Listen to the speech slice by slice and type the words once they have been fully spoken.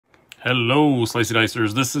Hello, Slicey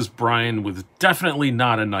Dicers. This is Brian with definitely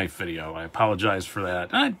not a knife video. I apologize for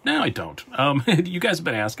that. No, I don't. You guys have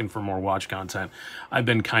been asking for more watch content. I've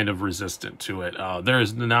been kind of resistant to it. There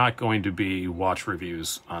is not going to be watch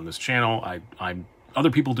reviews on this channel. Other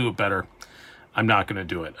people do it better. I'm not going to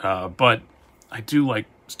do it. But I do like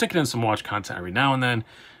sticking in some watch content every now and then.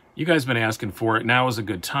 You guys have been asking for it. Now is a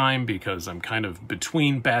good time because I'm kind of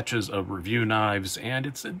between batches of review knives, and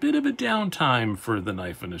it's a bit of a downtime for the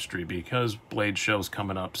knife industry because Blade Show's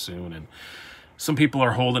coming up soon, and some people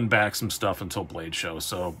are holding back some stuff until Blade Show,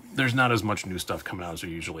 so there's not as much new stuff coming out as there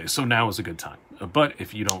usually is. So now is a good time. But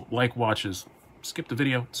if you don't like watches, skip the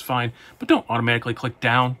video. It's fine. But don't automatically click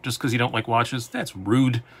down just because you don't like watches. That's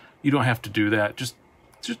rude. You don't have to do that. Just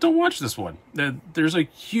don't watch this one. There's a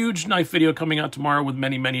huge knife video coming out tomorrow with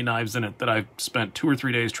many, many knives in it that I've spent 2 or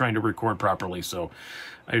 3 days trying to record properly. So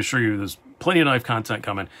I assure you there's plenty of knife content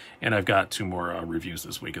coming, and I've got 2 more reviews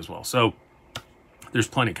this week as well. So there's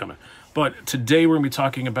plenty coming. But today we're going to be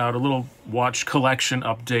talking about a little watch collection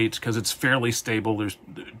update because it's fairly stable. There's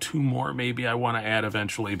 2 more maybe I want to add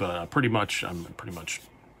eventually, but I'm pretty much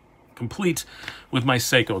complete with my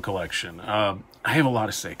Seiko collection. I have a lot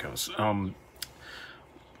of Seikos.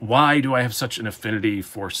 Why do I have such an affinity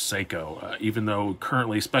for Seiko? Even though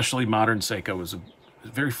currently, especially modern Seiko is a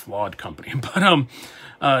very flawed company. But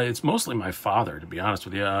it's mostly my father, to be honest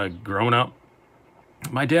with you. Growing up,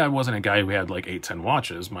 my dad wasn't a guy who had like 8-10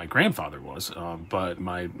 watches. My grandfather was, but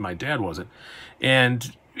my dad wasn't.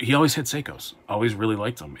 And he always had Seikos, always really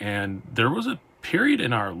liked them. And there was a period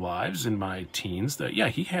in our lives, in my teens, that, yeah,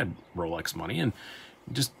 he had Rolex money and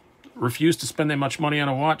just refused to spend that much money on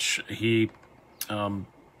a watch. He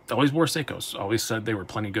always wore Seikos, always said they were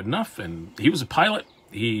plenty good enough, and he was a pilot.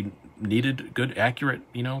 He needed good, accurate,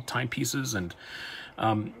 timepieces, and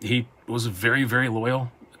he was very, very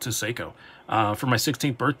loyal to Seiko. For my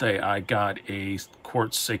 16th birthday, I got a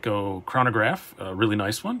quartz Seiko chronograph, a really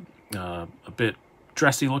nice one, a bit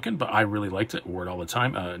dressy looking, but I really liked it, wore it all the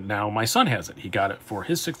time. Now my son has it. He got it for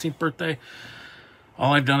his 16th birthday.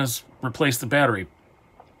 All I've done is replace the battery.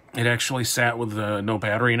 It actually sat with no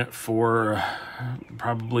battery in it for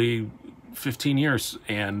probably 15 years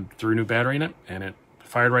and threw a new battery in it, and it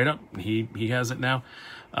fired right up. He has it now.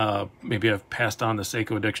 Maybe I've passed on the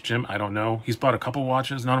Seiko addiction to him. I don't know. He's bought a couple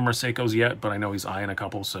watches. None of them are Seikos yet, but I know he's eyeing a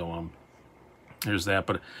couple, so there's that.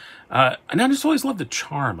 But and I just always love the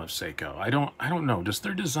charm of Seiko. I don't know. Just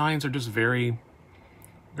their designs are just very,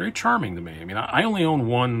 very charming to me. I mean, I only own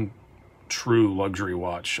one true luxury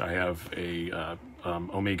watch. I have a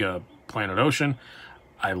Omega Planet Ocean.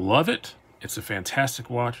 I love it. It's a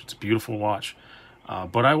fantastic watch. It's a beautiful watch.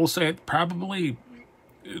 But I will say probably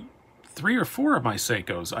 3 or 4 of my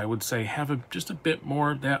Seikos, I would say, have just a bit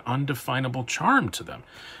more of that undefinable charm to them.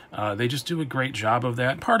 They just do a great job of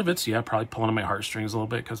that. Part of it's, yeah, probably pulling on my heartstrings a little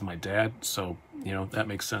bit because of my dad. So, that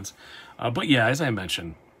makes sense. But yeah, as I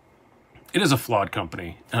mentioned, it is a flawed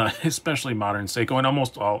company, especially modern Seiko, and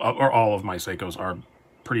almost all of my Seikos are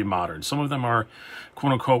pretty modern. Some of them are,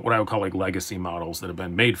 quote-unquote, what I would call like legacy models that have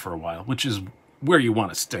been made for a while, which is where you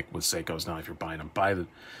want to stick with Seikos now if you're buying them. Buy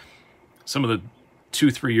some of the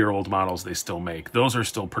 2-3-year-old models they still make. Those are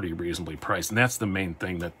still pretty reasonably priced, and that's the main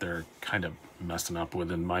thing that they're kind of messing up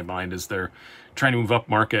with in my mind, is they're trying to move up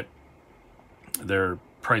market. Their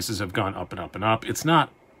prices have gone up and up and up. It's not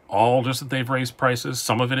all just that they've raised prices.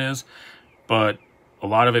 Some of it is, but a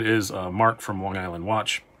lot of it is Mark from Long Island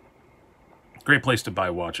Watch. Great place to buy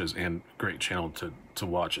watches and great channel to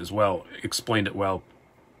watch as well. Explained it well.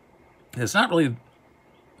 It's not really,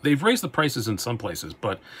 they've raised the prices in some places,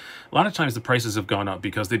 but a lot of times the prices have gone up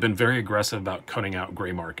because they've been very aggressive about cutting out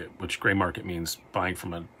gray market, which gray market means buying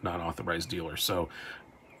from a non-authorized dealer. So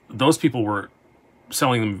those people were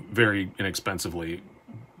selling them very inexpensively.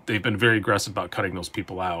 They've been very aggressive about cutting those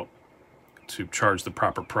people out to charge the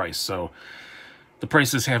proper price. So the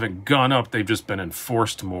prices haven't gone up. They've just been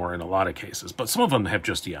enforced more in a lot of cases. But some of them have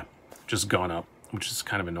just gone up, which is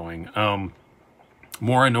kind of annoying.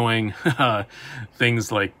 More annoying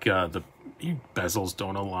things like the bezels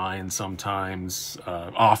don't align sometimes.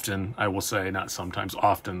 Often, I will say, not sometimes,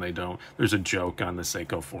 often they don't. There's a joke on the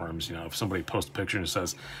Seiko forums. If somebody posts a picture and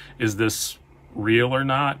says, is this real or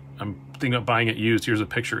not? I'm thinking of buying it used. Here's a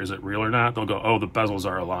picture. Is it real or not? They'll go, oh, the bezels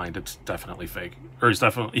are aligned. It's definitely fake. Or it's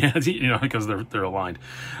definitely, yeah, because they're aligned,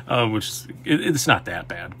 which it's not that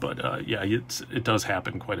bad. But yeah, it does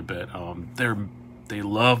happen quite a bit. They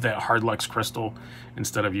love that hard Lux crystal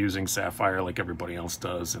instead of using sapphire like everybody else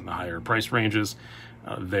does in the higher price ranges.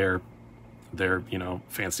 They're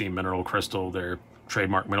fancy mineral crystal. They're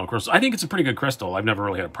trademark mineral crystal. I think it's a pretty good crystal. I've never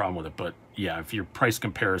really had a problem with it, but yeah, if you're price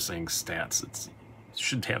comparison stats, it's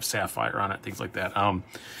should have sapphire on it, things like that. The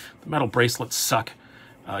metal bracelets suck.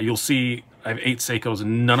 You'll see I have 8 Seikos,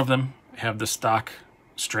 and none of them have the stock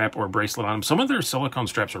strap or bracelet on them. Some of their silicone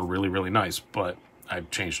straps are really, really nice, but I've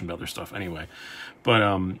changed them to other stuff anyway.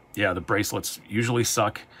 But yeah, the bracelets usually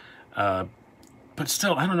suck. But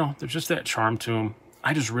still, I don't know. There's just that charm to them.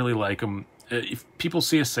 I just really like them. If people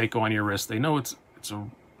see a Seiko on your wrist, they know it's a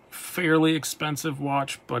fairly expensive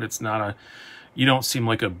watch, but it's not a... You don't seem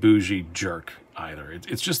like a bougie jerk either.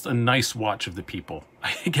 It's just a nice watch of the people,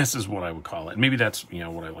 I guess is what I would call it. Maybe that's, you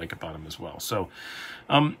know, what I like about them as well. So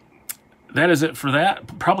that is it for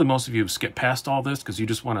that. Probably most of you have skipped past all this because you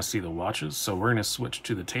just want to see the watches. So we're going to switch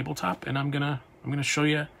to the tabletop, and I'm gonna show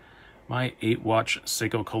you my 8-watch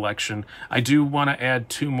Seiko collection. I do want to add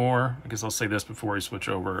 2 more. I guess I'll say this before we switch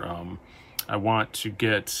over. I want to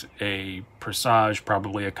get a Presage,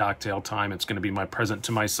 probably a cocktail time. It's going to be my present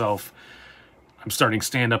to myself. I'm starting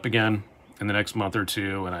stand-up again in the next month or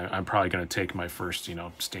 2, and I'm probably going to take my first, you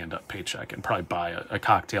know, stand-up paycheck and probably buy a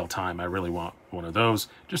cocktail time. I really want one of those.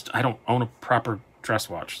 Just, I don't own a proper dress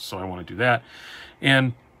watch, so I want to do that.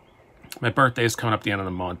 And my birthday is coming up at the end of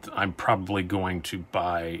the month. I'm probably going to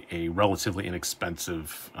buy a relatively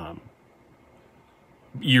inexpensive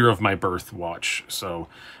year of my birth watch. So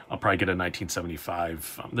I'll probably get a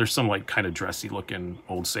 1975. There's some like kind of dressy looking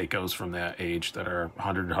old Seikos from that age that are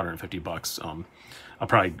 100 to 150 bucks. I'll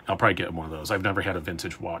probably get one of those. I've never had a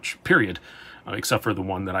vintage watch, period, except for the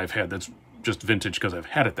one that I've had that's just vintage because I've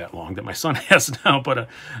had it that long that my son has now. But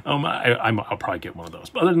I'll probably get one of those.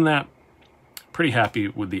 But other than that, pretty happy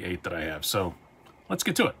with the 8 that I have. So let's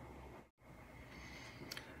get to it.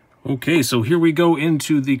 Okay, so here we go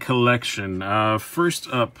into the collection. First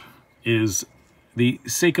up is the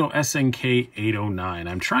Seiko SNK809.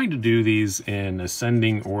 I'm trying to do these in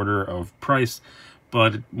ascending order of price,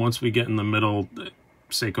 but once we get in the middle,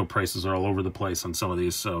 Seiko prices are all over the place on some of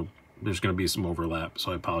these, so there's going to be some overlap,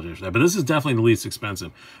 so I apologize for that. But this is definitely the least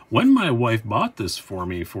expensive. When my wife bought this for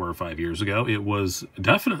me 4 or 5 years ago, it was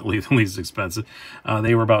definitely the least expensive.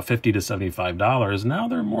 They were about $50 to $75. Now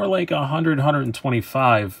they're more like $100,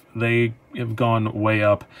 $125. They have gone way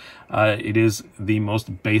up. It is the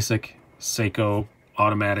most basic Seiko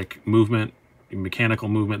automatic movement, mechanical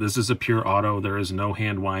movement. This is a pure auto. There is no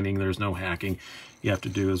hand winding. There's no hacking. You have to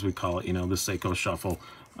do, as we call it, you know, the Seiko shuffle.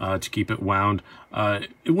 To keep it wound.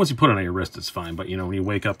 Once you put it on your wrist, it's fine. But, you know, when you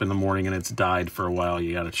wake up in the morning and it's died for a while,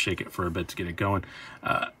 you got to shake it for a bit to get it going.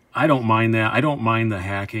 I don't mind that. I don't mind the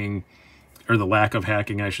hacking, or the lack of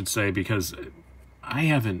hacking, I should say, because I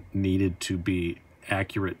haven't needed to be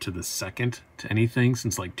accurate to the second to anything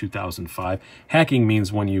since like 2005. Hacking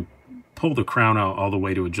means when you pull the crown out all the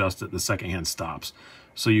way to adjust it, the second hand stops.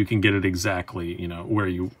 So you can get it exactly, you know, where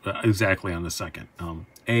you, exactly on the second.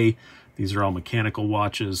 These are all mechanical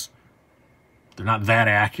watches. They're not that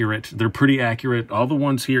accurate. They're pretty accurate. All the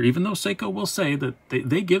ones here, even though Seiko will say that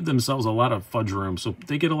they give themselves a lot of fudge room, so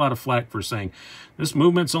they get a lot of flack for saying, this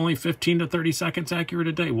movement's only 15 to 30 seconds accurate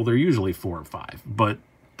a day. Well, they're usually 4 or 5, but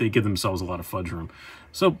they give themselves a lot of fudge room.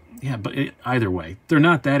 So, yeah, but either way, they're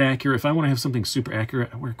not that accurate. If I want to have something super accurate,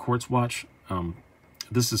 I wear a quartz watch.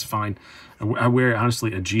 This is fine. I wear,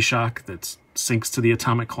 honestly, a G-Shock that syncs to the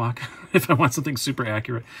atomic clock if I want something super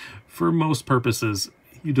accurate. For most purposes,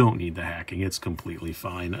 you don't need the hacking. It's completely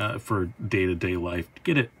fine for day-to-day life.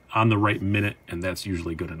 Get it on the right minute, and that's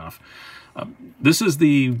usually good enough. This is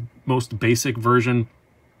the most basic version.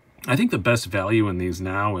 I think the best value in these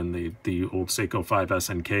now, in the old Seiko 5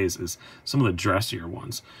 SNKs, is some of the dressier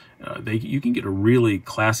ones. You can get a really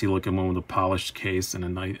classy-looking one with a polished case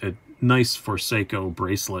and a nice for Seiko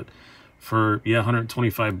bracelet for, yeah,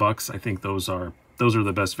 125 bucks. I think those are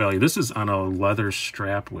the best value. This is on a leather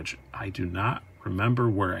strap, which I do not remember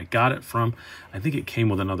where I got it from. I think it came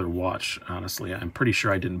with another watch, honestly. I'm pretty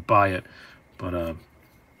sure I didn't buy it, but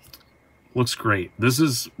looks great.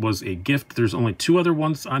 This was a gift. There's only 2 other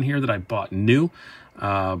ones on here that I bought new.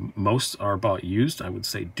 Most are bought used. I would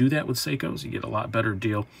say do that with Seikos. You get a lot better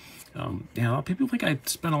deal. Yeah, a lot of people think I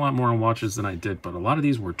spent a lot more on watches than I did, but a lot of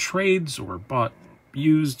these were trades or bought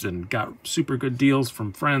used and got super good deals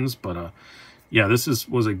from friends. But yeah, this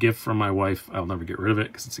was a gift from my wife. I'll never get rid of it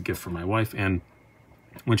because it's a gift from my wife. And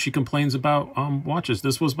when she complains about watches,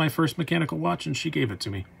 this was my first mechanical watch and she gave it to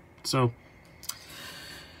me. So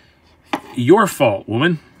your fault,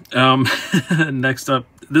 woman. Next up,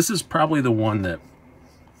 this is probably the one that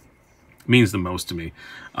means the most to me.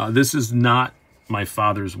 This is not my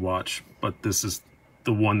father's watch, but this is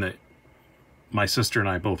the one that my sister and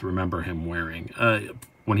I both remember him wearing.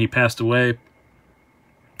 When he passed away,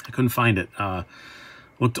 I couldn't find it.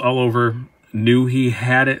 Looked all over, knew he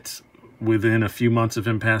had it within a few months of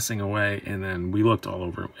him passing away, and then we looked all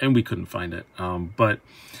over and we couldn't find it. But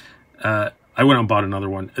I went out and bought another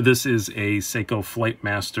one. This is a Seiko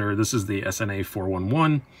Flightmaster. This is the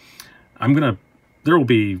SNA411. There will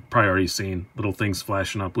be, probably already seen, little things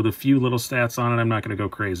flashing up with a few little stats on it. I'm not going to go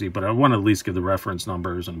crazy, but I want to at least give the reference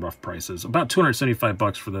numbers and rough prices. About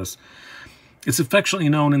 $275 for this. It's affectionately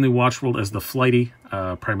known in the watch world as the Flighty,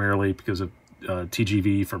 primarily because of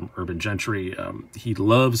TGV from Urban Gentry. He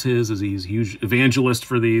loves his, as he's a huge evangelist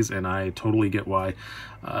for these, and I totally get why.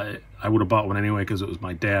 I would have bought one anyway because it was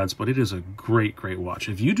my dad's, but it is a great, great watch.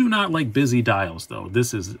 If you do not like busy dials, though,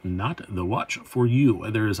 this is not the watch for you.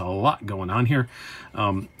 There is a lot going on here.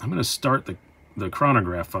 I'm going to start the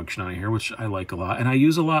chronograph function on here, which I like a lot, and I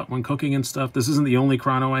use a lot when cooking and stuff. This isn't the only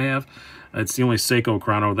chrono I have. It's the only Seiko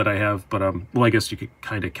chrono that I have, but well, I guess you could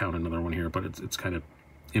kind of count another one here, but it's kind of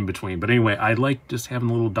in between. But anyway, I like just having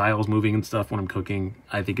the little dials moving and stuff when I'm cooking.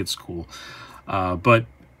 I think it's cool. But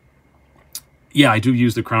yeah, I do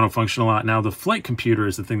use the chrono function a lot. Now, the flight computer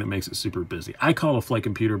is the thing that makes it super busy. I call it a flight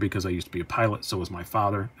computer because I used to be a pilot. So was my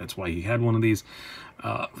father. That's why he had one of these.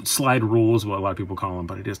 Slide rule is what a lot of people call them,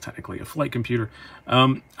 but it is technically a flight computer.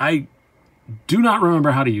 I do not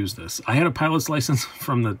remember how to use this. I had a pilot's license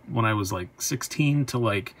from when I was like 16 to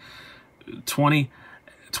like 20,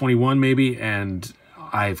 21 maybe, and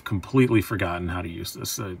I've completely forgotten how to use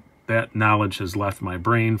this. That knowledge has left my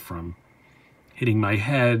brain from hitting my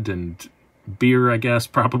head and beer, I guess,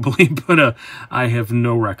 probably, but I have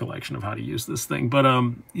no recollection of how to use this thing. But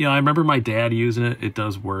yeah, I remember my dad using it. It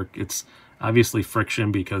does work. It's obviously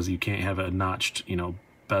friction because you can't have a notched,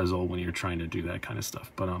 bezel when you're trying to do that kind of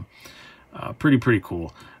stuff. But pretty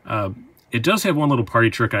cool. It does have one little party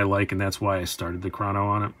trick I like, and that's why I started the chrono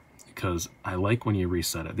on it, because I like when you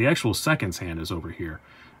reset it. The actual seconds hand is over here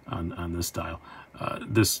on this dial.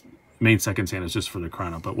 This main seconds hand is just for the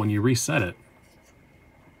chrono, but when you reset it,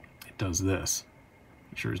 it does this.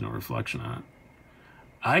 Make sure there's no reflection on it.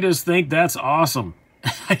 I just think that's awesome.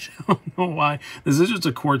 I don't know why. This is just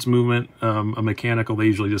a quartz movement, a mechanical. They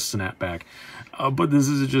usually just snap back. But this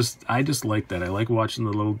is just, I just like that. I like watching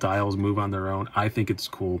the little dials move on their own. I think it's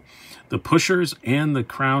cool. The pushers and the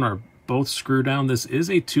crown are both screw down. This is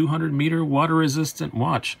a 200-meter water-resistant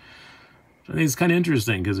watch. I think it's kind of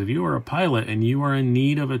interesting because if you are a pilot and you are in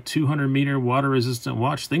need of a 200-meter water-resistant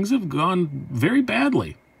watch, things have gone very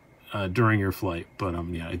badly during your flight. But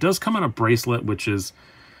yeah, it does come on a bracelet, which is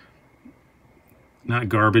not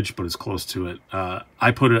garbage, but it's close to it.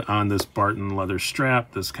 I put it on this Barton leather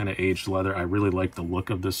strap, this kind of aged leather. I really like the look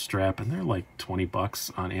of this strap, and they're like 20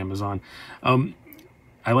 bucks on Amazon.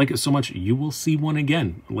 I like it so much, you will see one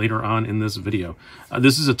again later on in this video.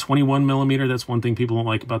 This is a 21 millimeter. That's one thing people don't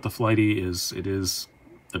like about the Flighty, is it is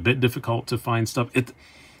a bit difficult to find stuff.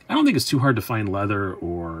 I don't think it's too hard to find leather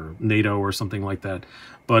or NATO or something like that.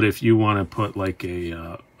 But if you want to put like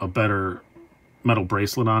a better metal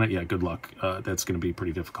bracelet on it, yeah, good luck. That's going to be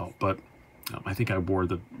pretty difficult. But I think I wore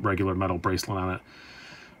the regular metal bracelet on it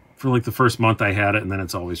for like the first month I had it, and then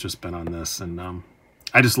it's always just been on this. And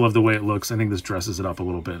I just love the way it looks. I think this dresses it up a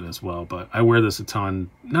little bit as well. But I wear this a ton,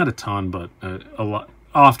 not a ton, but a lot,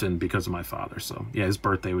 often because of my father. So yeah, his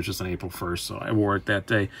birthday was just on April 1st, so I wore it that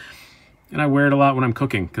day. And I wear it a lot when I'm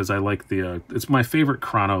cooking because I like it's my favorite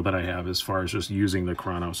chrono that I have as far as just using the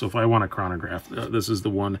chrono. So if I want a chronograph, this is the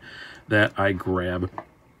one that I grab.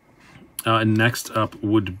 Next up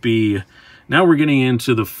would be, now we're getting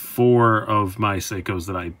into the 4 of my Seikos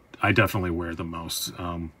that I definitely wear the most.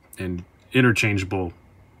 And interchangeable.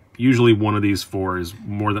 Usually one of these 4 is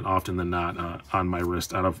more than often than not on my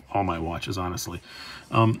wrist out of all my watches, honestly.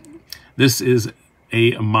 This is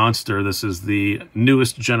a monster. This is the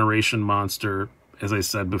newest generation monster. As I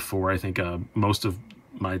said before, I think all of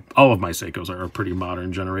my Seikos are a pretty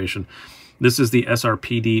modern generation. This is the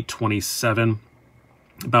SRPD27,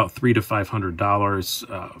 about $300 to $500,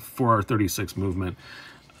 4R36 movement.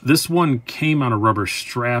 This one came on a rubber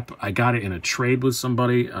strap. I got it in a trade with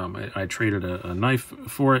somebody. I traded a knife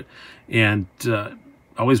for it, and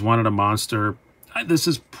always wanted a monster. This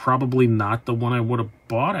is probably not the one I would have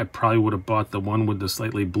bought. I probably would have bought the one with the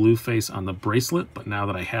slightly blue face on the bracelet, but now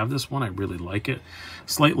that I have this one, I really like it.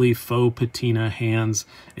 Slightly faux patina hands.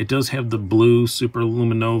 It does have the blue Super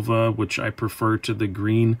Luminova, which I prefer to the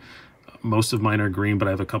green. Most of mine are green, but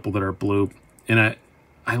I have a couple that are blue, and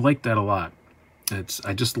I like that a lot.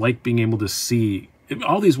 I just like being able to see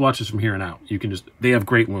all these watches from here on out. They have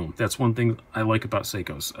great lume. That's one thing I like about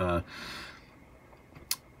Seikos.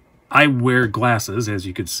 I wear glasses, as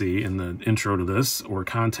you could see in the intro to this, or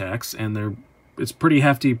contacts, and it's pretty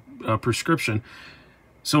hefty prescription.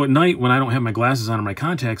 So at night, when I don't have my glasses on or my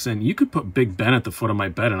contacts in, you could put Big Ben at the foot of my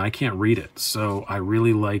bed and I can't read it. So I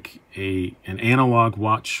really like an analog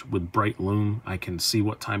watch with bright lume. I can see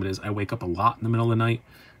what time it is. I wake up a lot in the middle of the night.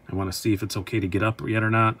 I want to see if it's okay to get up yet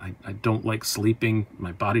or not. I don't like sleeping.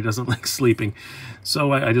 My body doesn't like sleeping.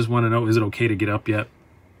 So I just want to know, is it okay to get up yet?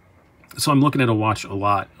 So I'm looking at a watch a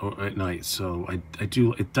lot at night. So I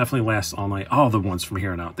do, it definitely lasts all night. All the ones from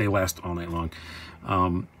here on out, they last all night long.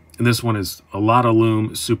 And this one is a lot of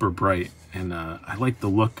lume, super bright. And I like the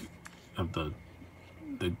look of the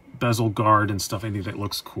bezel guard and stuff. I think that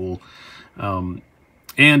looks cool. And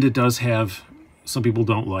it does have, some people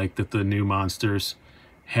don't like that the new monsters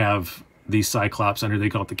have the Cyclops under. They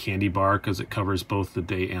call it the candy bar because it covers both the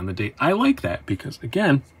day and the date. I like that because,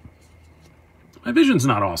 again, my vision's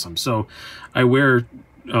not awesome. So I wear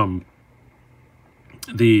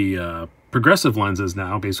the progressive lenses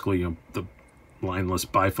now, basically, you know, the lineless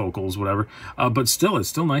bifocals, whatever. But still, it's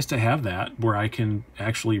still nice to have that where I can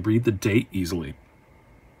actually read the date easily.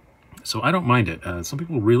 So I don't mind it. Some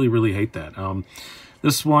people really, really hate that.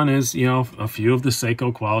 This one is, you know, a few of the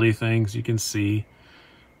Seiko quality things. You can see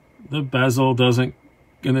the bezel doesn't,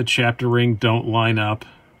 and the chapter ring don't line up.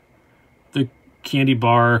 The candy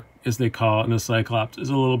bar, as they call it in the Cyclops, is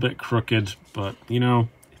a little bit crooked, but, you know,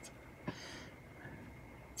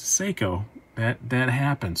 it's Seiko. That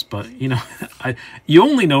happens, but, you know, you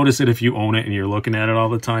only notice it if you own it and you're looking at it all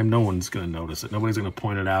the time. No one's going to notice it. Nobody's going to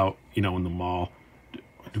point it out, you know, in the mall.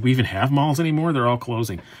 Do we even have malls anymore? They're all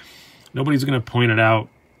closing. Nobody's going to point it out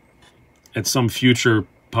at some future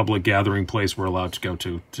public gathering place we're allowed to go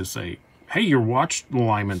to say, hey, your watch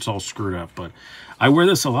alignment's all screwed up. But I wear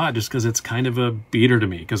this a lot just because it's kind of a beater to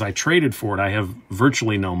me, because I traded for it. I have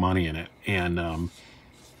virtually no money in it, and I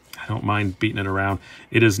don't mind beating it around.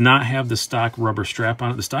 It does not have the stock rubber strap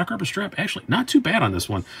on it. The stock rubber strap, actually, not too bad on this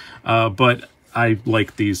one, but I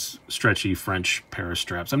like these stretchy French pair of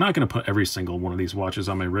straps. I'm not going to put every single one of these watches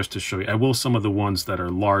on my wrist to show you. I will some of the ones that are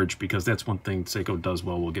large, because that's one thing Seiko does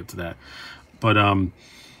well. We'll get to that. But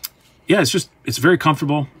yeah, it's very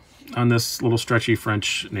comfortable on this little stretchy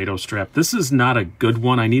French NATO strap. This is not a good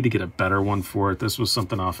one. I need to get a better one for it. This was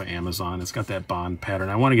something off of Amazon. It's got that Bond pattern.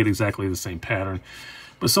 I want to get exactly the same pattern,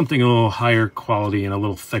 but something a little higher quality and a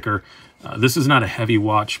little thicker. This is not a heavy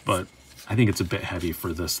watch, but I think it's a bit heavy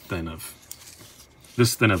for this thin of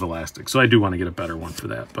elastic. So I do want to get a better one for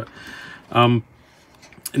that. But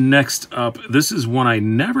next up, this is one I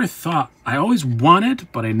never thought, I always wanted,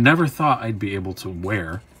 but I never thought I'd be able to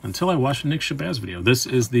wear until I watched a Nick Shabazz video. This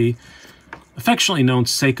is the affectionately known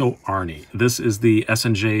Seiko Arnie. This is the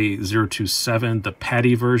SNJ027, the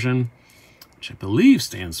PADI version, which I believe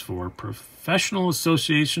stands for Professional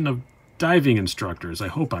Association of Diving Instructors. I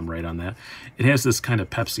hope I'm right on that. It has this kind of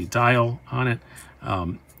Pepsi dial on it.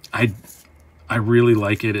 I really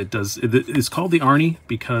like it. It's called the Arnie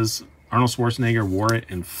because Arnold Schwarzenegger wore it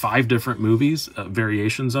in 5 different movies,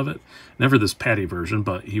 variations of it. Never this PADI version,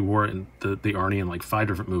 but he wore it in the Arnie in like 5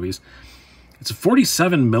 different movies. It's a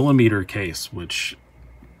 47mm case, which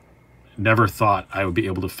never thought I would be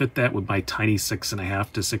able to fit that with my tiny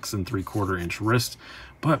 6.5 to 6 3/4 inch wrist.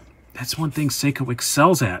 But that's one thing Seiko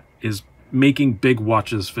excels at, is making big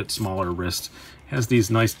watches fit smaller wrists. It has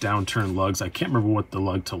these nice downturn lugs. I can't remember what the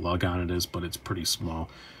lug to lug on it is, but it's pretty small.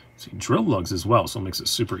 See, drill lugs as well, so it makes it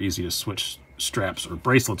super easy to switch straps or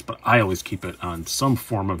bracelets, but I always keep it on some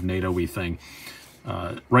form of NATO-y thing.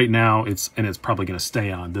 Right now, it's probably going to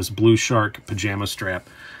stay on this Blue Shark pajama strap.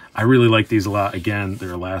 I really like these a lot. Again,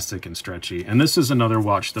 they're elastic and stretchy. And this is another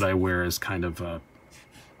watch that I wear as kind of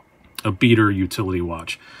a beater utility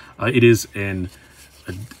watch. It is a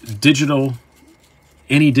digital,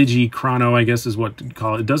 any-digi chrono, I guess is what to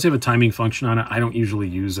call it. It does have a timing function on it. I don't usually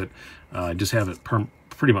use it. I just have it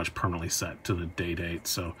pretty much permanently set to the date.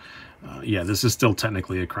 So yeah, this is still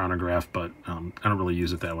technically a chronograph, but I don't really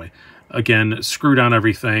use it that way. Again, screwed on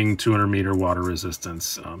everything, 200-meter water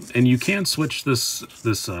resistance. And you can switch this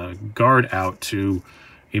guard out to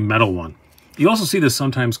a metal one. You also see this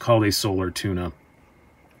sometimes called a solar tuna,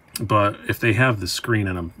 but if they have the screen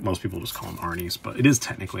in them, most people just call them Arnie's, but it is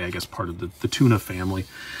technically, I guess, part of the tuna family.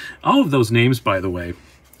 All of those names, by the way,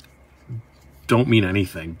 don't mean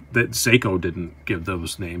anything. That Seiko didn't give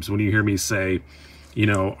those names. When you hear me say, you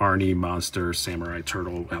know, Arnie, Monster, Samurai,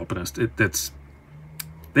 Turtle, Alpinist,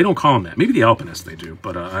 they don't call them that. Maybe the Alpinist they do,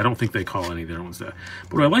 but I don't think they call any of the other ones that.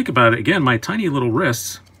 But what I like about it, again, my tiny little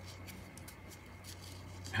wrists,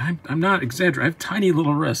 and I'm not exaggerating, I have tiny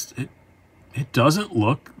little wrists. It doesn't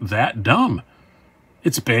look that dumb.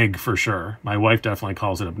 It's big for sure. My wife definitely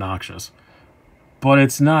calls it obnoxious, but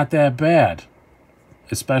it's not that bad,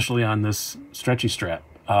 especially on this stretchy strap.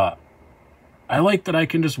 I I like that I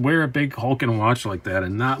can just wear a big hulking watch like that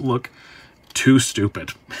and not look too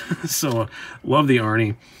stupid. So love the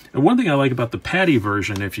Arnie. And one thing I like about the Patty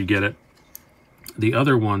version, if you get it, the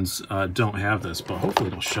other ones don't have this, but hopefully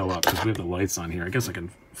it'll show up because we have the lights on here. I guess I can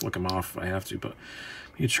flick them off if I have to, but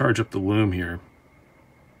you charge up the lume here.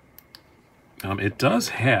 It does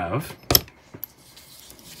have,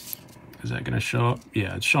 is that going to show up?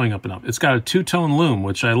 Yeah, it's showing up enough. It's got a two-tone lume,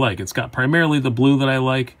 which I like. It's got primarily the blue that I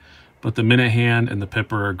like, but the minute hand and the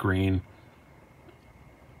pipper are green.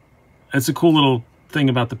 It's a cool little thing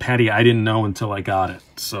about the Patty I didn't know until I got it.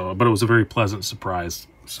 So, but it was a very pleasant surprise.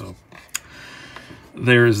 So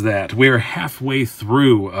there's that. We're halfway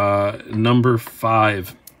through. Number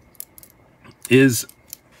 5 is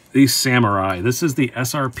the Samurai. This is the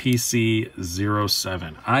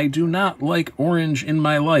SRPC007. I do not like orange in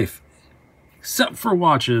my life, except for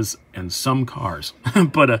watches and some cars.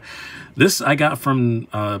 But this I got from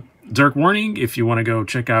Dark Warning. If you want to go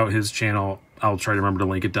check out his channel, I'll try to remember to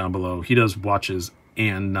link it down below. He does watches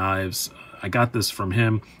and knives. I got this from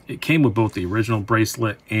him. It came with both the original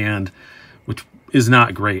bracelet and, which is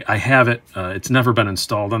not great. I have it. It's never been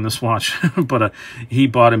installed on this watch, but he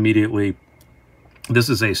bought immediately. This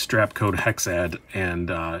is a strap code hexad,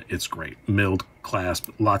 and it's great. Milled clasp,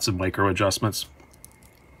 lots of micro adjustments.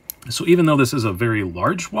 So even though this is a very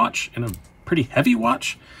large watch and a pretty heavy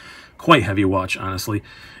watch, quite heavy watch, honestly,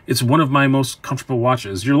 it's one of my most comfortable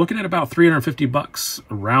watches. You're looking at about 350 bucks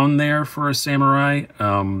around there for a Samurai.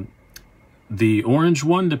 The orange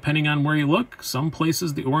one, depending on where you look, some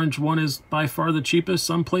places the orange one is by far the cheapest,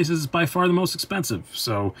 some places by far the most expensive.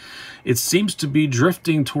 So it seems to be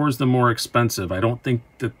drifting towards the more expensive. I don't think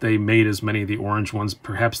that they made as many of the orange ones.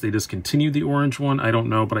 Perhaps they discontinued the orange one. I don't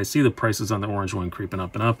know, but I see the prices on the orange one creeping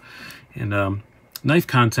up and up. And knife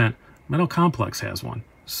content, Metal Complex has one.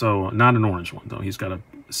 So not an orange one, though. He's got to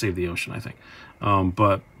save the ocean, I think.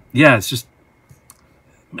 But yeah, it's just,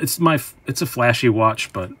 it's a flashy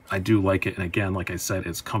watch, but I do like it. And again, like I said,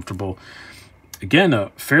 it's comfortable. Again, a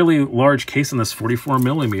fairly large case in this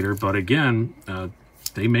 44mm, but again,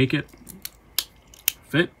 they make it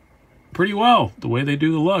fit pretty well the way they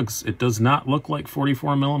do the lugs. It does not look like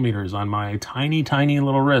 44mm on my tiny, tiny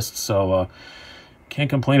little wrist. So can't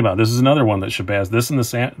complain about it. This is another one that Shabazz, this and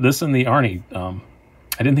the Arnie,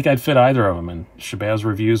 I didn't think I'd fit either of them, and Shabazz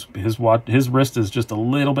reviews his wrist is just a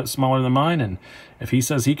little bit smaller than mine, and if he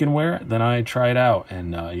says he can wear it, then I try it out,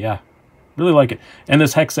 and yeah, really like it. And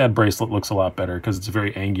this hexad bracelet looks a lot better because it's a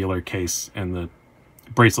very angular case, and the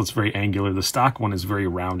bracelet's very angular. The stock one is very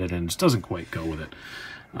rounded and just doesn't quite go with it,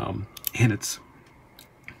 and it's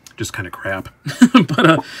just kind of crap.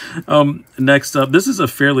 But next up, this is a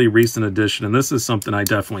fairly recent addition, and this is something I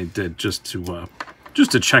definitely did just to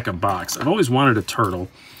check a box. I've always wanted a turtle.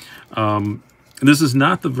 This is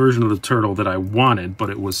not the version of the turtle that I wanted, but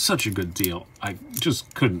it was such a good deal. I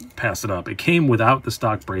just couldn't pass it up. It came without the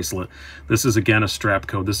stock bracelet. This is, again, a strap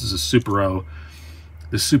code. This is a Super O.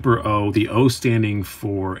 The Super O, the O standing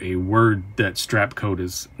for a word that strap code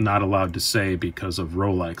is not allowed to say because of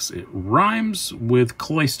Rolex. It rhymes with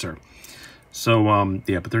cloister. So,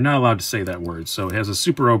 yeah, but they're not allowed to say that word. So it has a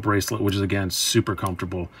Super O bracelet, which is, again, super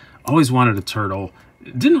comfortable. Always wanted a turtle.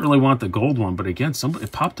 Didn't really want the gold one, but again,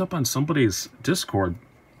 it popped up on somebody's Discord,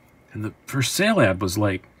 and the for sale ad was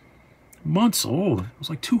like months old. It was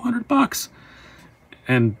like 200 bucks.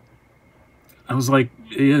 And I was like,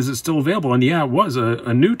 is it still available? And yeah, it was.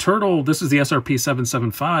 A new turtle, this is the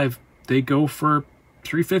SRP775, they go for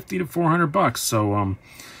 350 to 400 bucks. So,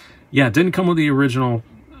 yeah, it didn't come with the original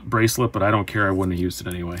bracelet, but I don't care. I wouldn't have used it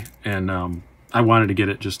anyway. And I wanted to get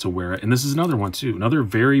it just to wear it. And this is another one too. Another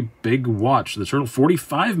very big watch. The turtle,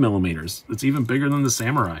 45mm. It's even bigger than the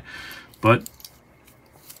Samurai. But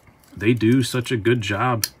they do such a good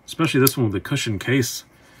job, especially this one with the cushion case.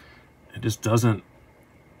 It just doesn't,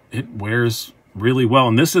 it wears really well.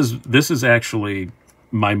 And this is actually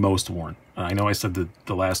my most worn. I know I said that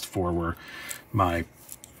the last 4 were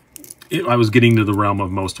I was getting to the realm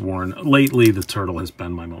of most worn. Lately, the turtle has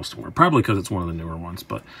been my most worn, probably because it's one of the newer ones.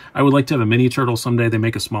 But I would like to have a mini turtle someday. They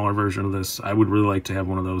make a smaller version of this. I would really like to have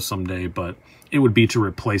one of those someday, but it would be to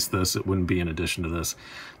replace this. It wouldn't be in addition to this.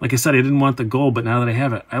 Like I said, I didn't want the gold, but now that I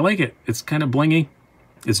have it, I like it. It's kind of blingy.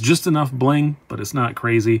 It's just enough bling, but it's not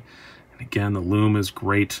crazy. And again, the lume is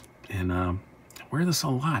great. And I wear this a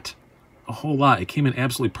lot, a whole lot. It came in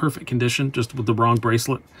absolutely perfect condition, just with the wrong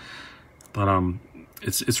bracelet. But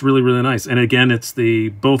it's really, really nice. And again, it's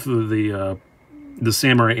both of the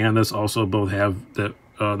Samurai and this also both have the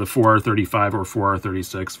the 4R35 or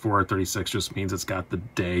 4R36. 4R36 just means it's got the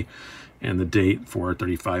day and the date.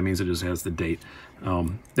 4R35 means it just has the date.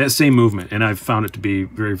 That same movement, and I've found it to be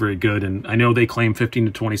very, very good. And I know they claim 15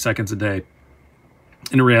 to 20 seconds a day.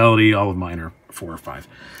 In reality, all of mine are 4 or 5.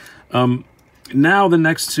 Now the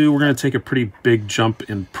next two, we're going to take a pretty big jump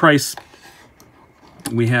in price.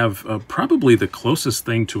 We have probably the closest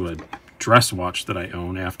thing to a dress watch that I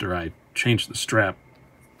own after I changed the strap.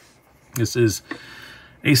 This is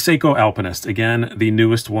a Seiko Alpinist. Again, the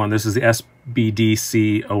newest one. This is the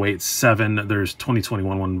SBDC087. There's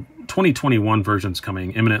 2021 versions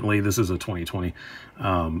coming imminently. This is a 2020.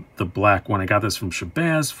 The black one. I got this from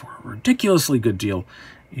Shabazz for a ridiculously good deal,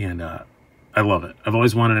 and I love it. I've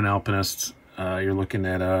always wanted an Alpinist. You're looking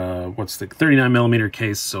at what's the 39mm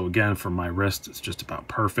case, so again, for my wrist, it's just about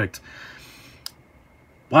perfect.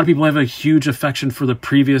 A lot of people have a huge affection for the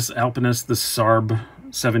previous Alpinist, the SARB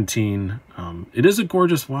 17. It is a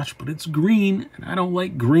gorgeous watch, but it's green, and I don't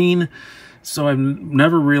like green, so I've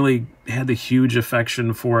never really had the huge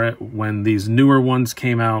affection for it. When these newer ones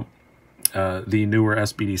came out, the newer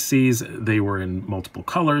SBDCs, they were in multiple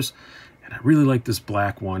colors, and I really like this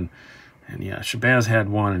black one. And yeah, Shabazz had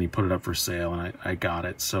one, and he put it up for sale, and I got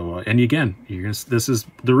it. So, and again, this is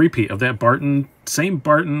the repeat of that Barton, same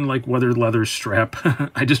Barton, like weathered leather strap.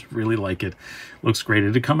 I just really like it. Looks great.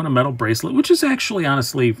 It'd come in a metal bracelet, which is actually,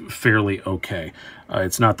 honestly, fairly okay.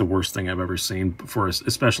 It's not the worst thing I've ever seen,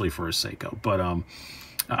 especially for a Seiko. But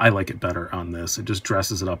I like it better on this. It just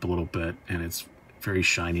dresses it up a little bit, and it's very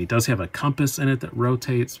shiny. It does have a compass in it that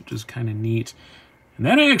rotates, which is kind of neat. And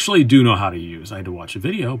that I actually do know how to use. I had to watch a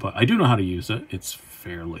video, but I do know how to use it. It's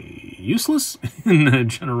fairly useless in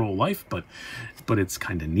general life, but it's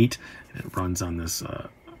kind of neat. And it runs on this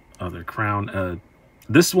other crown.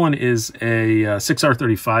 This one is a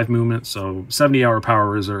 6R35 movement, so 70-hour power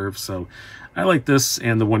reserve. So I like this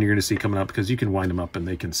and the one you're going to see coming up, because you can wind them up and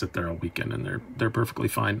they can sit there all weekend, and they're perfectly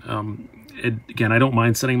fine. Again, I don't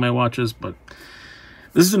mind setting my watches, but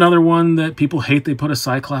this is another one that people hate. They put a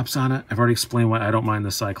Cyclops on it. I've already explained why I don't mind the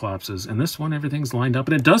Cyclopses. And this one, everything's lined up.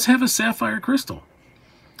 And it does have a sapphire crystal.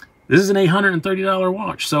 This is an $830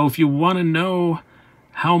 watch. So if you want to know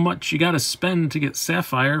how much you got to spend to get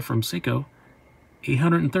sapphire from Seiko,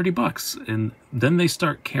 $830. And then they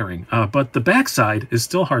start caring. But the backside is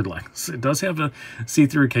still hard legs. It does have a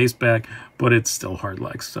see-through case back, but it's still hard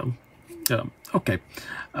legs. So, okay.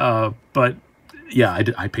 But yeah,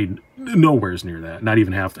 I paid nowhere's near that, not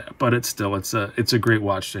even half that, but it's a great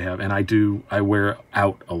watch to have, and I wear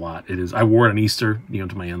out a lot. I wore it on Easter,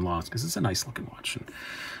 to my in-laws, because it's a nice looking watch.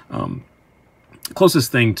 And,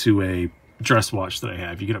 closest thing to a dress watch that I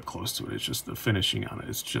have, you get up close to it, it's just the finishing on it.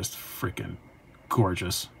 It's just freaking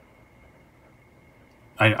gorgeous.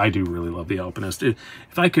 I do really love the Alpinist. If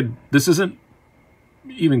I could, this isn't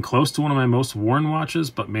even close to one of my most worn watches,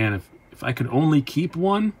 but man, if I could only keep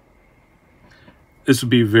one, this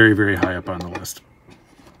would be very, very high up on the list.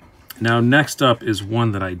 Now, next up is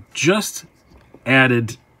one that I just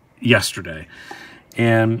added yesterday.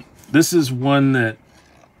 And this is one that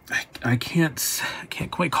I can't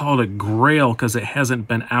quite call it a grail, because it hasn't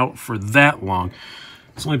been out for that long.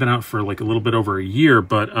 It's only been out for like a little bit over a year,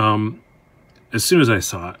 but as soon as I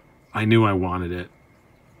saw it, I knew I wanted it.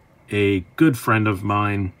 A good friend of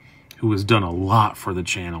mine who has done a lot for the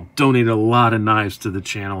channel, donated a lot of knives to the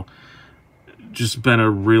channel, just been a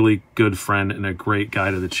really good friend and a great guy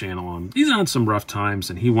to the channel. He's on some rough times,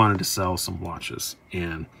 and he wanted to sell some watches,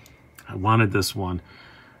 and I wanted this one.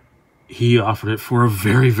 He offered it for a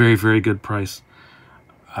very, very, very good price.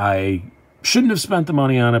 I shouldn't have spent the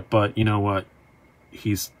money on it, but you know what?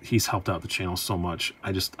 He's helped out the channel so much.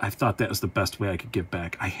 I thought that was the best way I could give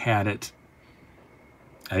back. I had it.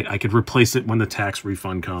 I could replace it when the tax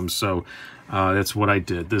refund comes, so that's what I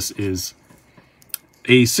did. This is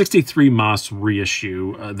a 63 Moss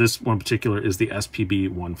reissue. This one in particular is the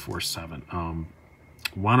SPB147.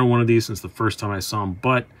 Wanted one of these since the first time I saw them,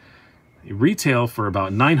 but they retail for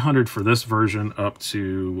about $900 for this version, up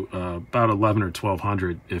to about $1,100 or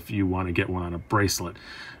 $1,200 if you want to get one on a bracelet.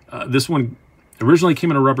 This one originally came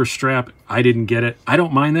in a rubber strap. I didn't get it. I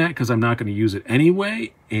don't mind that, because I'm not going to use it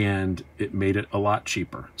anyway, and it made it a lot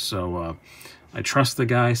cheaper. So I trust the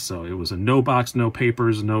guy. So it was a no box, no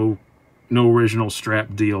papers, no original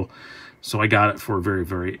strap deal, so I got it for very,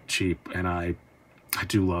 very cheap, and I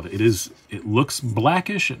do love it. It looks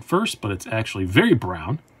blackish at first, but it's actually very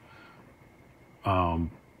brown. And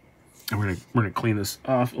we're gonna clean this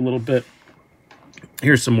off a little bit.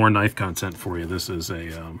 Here's some more knife content for you. This is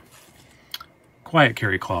a quiet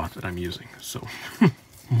carry cloth that I'm using. So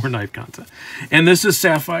More knife content. And this is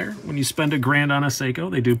sapphire. When you spend $1,000 on a Seiko,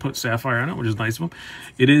 they do put sapphire on it, which is nice of them.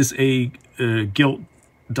 It is a gilt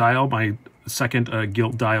dial, my second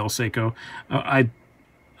gilt dial Seiko. I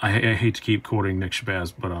hate to keep quoting Nick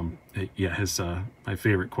Shabazz, but yeah, his my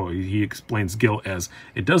favorite quote. He explains gilt as,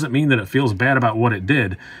 it doesn't mean that it feels bad about what it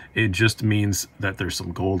did. It just means that there's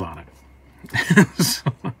some gold on it.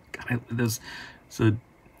 So, God, it's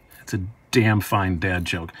a damn fine dad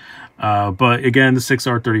joke. But again, the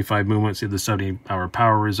 6R35 movements, you have the 70-hour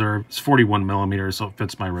power reserve. It's 41 millimeters, so it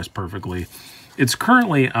fits my wrist perfectly. It's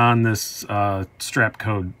currently on this strap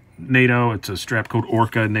code NATO. It's a strap code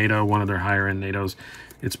Orca NATO, one of their higher end NATOs.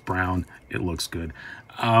 It's brown. It looks good.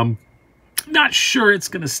 Not sure it's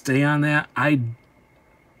going to stay on that. I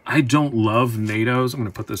don't love NATOs. I'm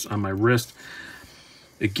going to put this on my wrist.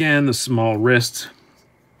 Again, the small wrist.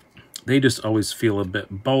 They just always feel a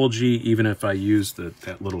bit bulgy, even if I use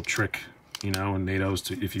that little trick, you know, in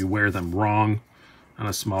NATOs. If you wear them wrong on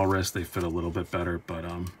a small wrist, they fit a little bit better. But,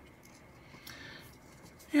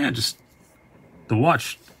 yeah, just the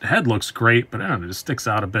watch head looks great, but I don't know, it just sticks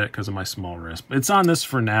out a bit because of my small wrist. But it's on this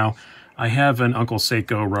for now. I have an Uncle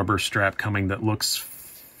Seiko rubber strap coming that looks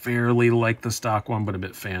fairly like the stock one, but a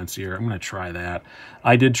bit fancier. I'm going to try that.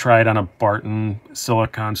 I did try it on a Barton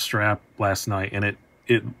silicone strap last night, and it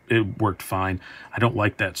worked fine. I don't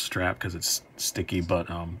like that strap because it's sticky, but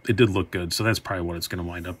it did look good. So that's probably what it's going to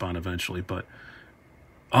wind up on eventually. But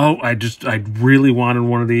oh, I really wanted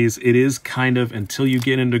one of these. It is kind of, until you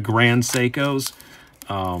get into Grand Seikos,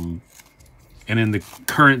 and in the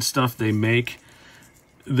current stuff they make,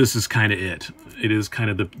 this is kind of it. It is kind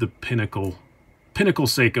of the pinnacle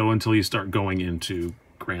Seiko until you start going into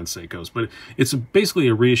Grand Seikos. But it's basically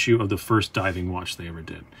a reissue of the first diving watch they ever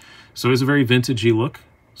did. So it's a very vintagey look.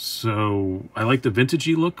 So I like the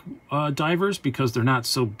vintagey look divers because they're not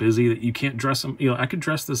so busy that you can't dress them. You know, I could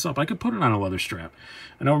dress this up. I could put it on a leather strap.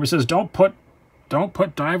 And everybody says, don't put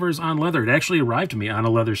divers on leather. It actually arrived to me on a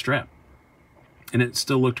leather strap. And it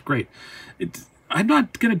still looked great. I'm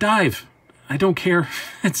not going to dive. I don't care.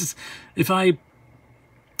 It's just, I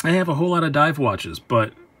have a whole lot of dive watches.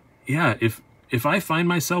 But yeah, if I find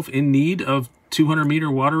myself in need of 200-meter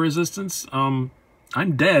water resistance, I'm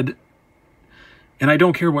dead, and I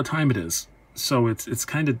don't care what time it is. So it's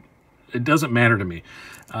kind of, it doesn't matter to me.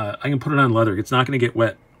 I can put it on leather. It's not going to get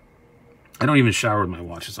wet. I don't even shower with my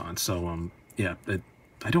watches on. So yeah,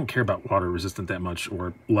 I don't care about water resistant that much,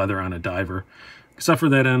 or leather on a diver. Except for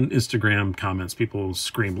that on Instagram comments, people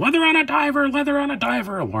scream, leather on a diver, leather on a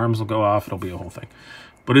diver. Alarms will go off. It'll be a whole thing.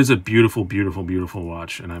 But it's a beautiful, beautiful, beautiful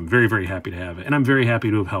watch, and I'm very, very happy to have it. And I'm very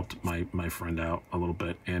happy to have helped my friend out a little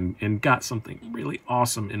bit and got something really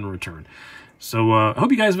awesome in return. So I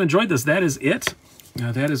hope you guys have enjoyed this. That is it.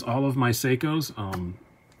 That is all of my Seikos.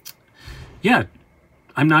 Yeah,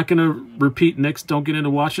 I'm not going to repeat Nick's don't get into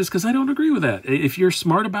watches because I don't agree with that. If you're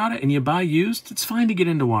smart about it and you buy used, it's fine to get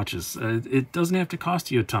into watches. It doesn't have to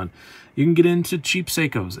cost you a ton. You can get into cheap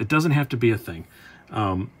Seikos. It doesn't have to be a thing.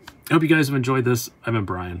 I hope you guys have enjoyed this. I've been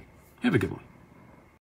Brian. Have a good one.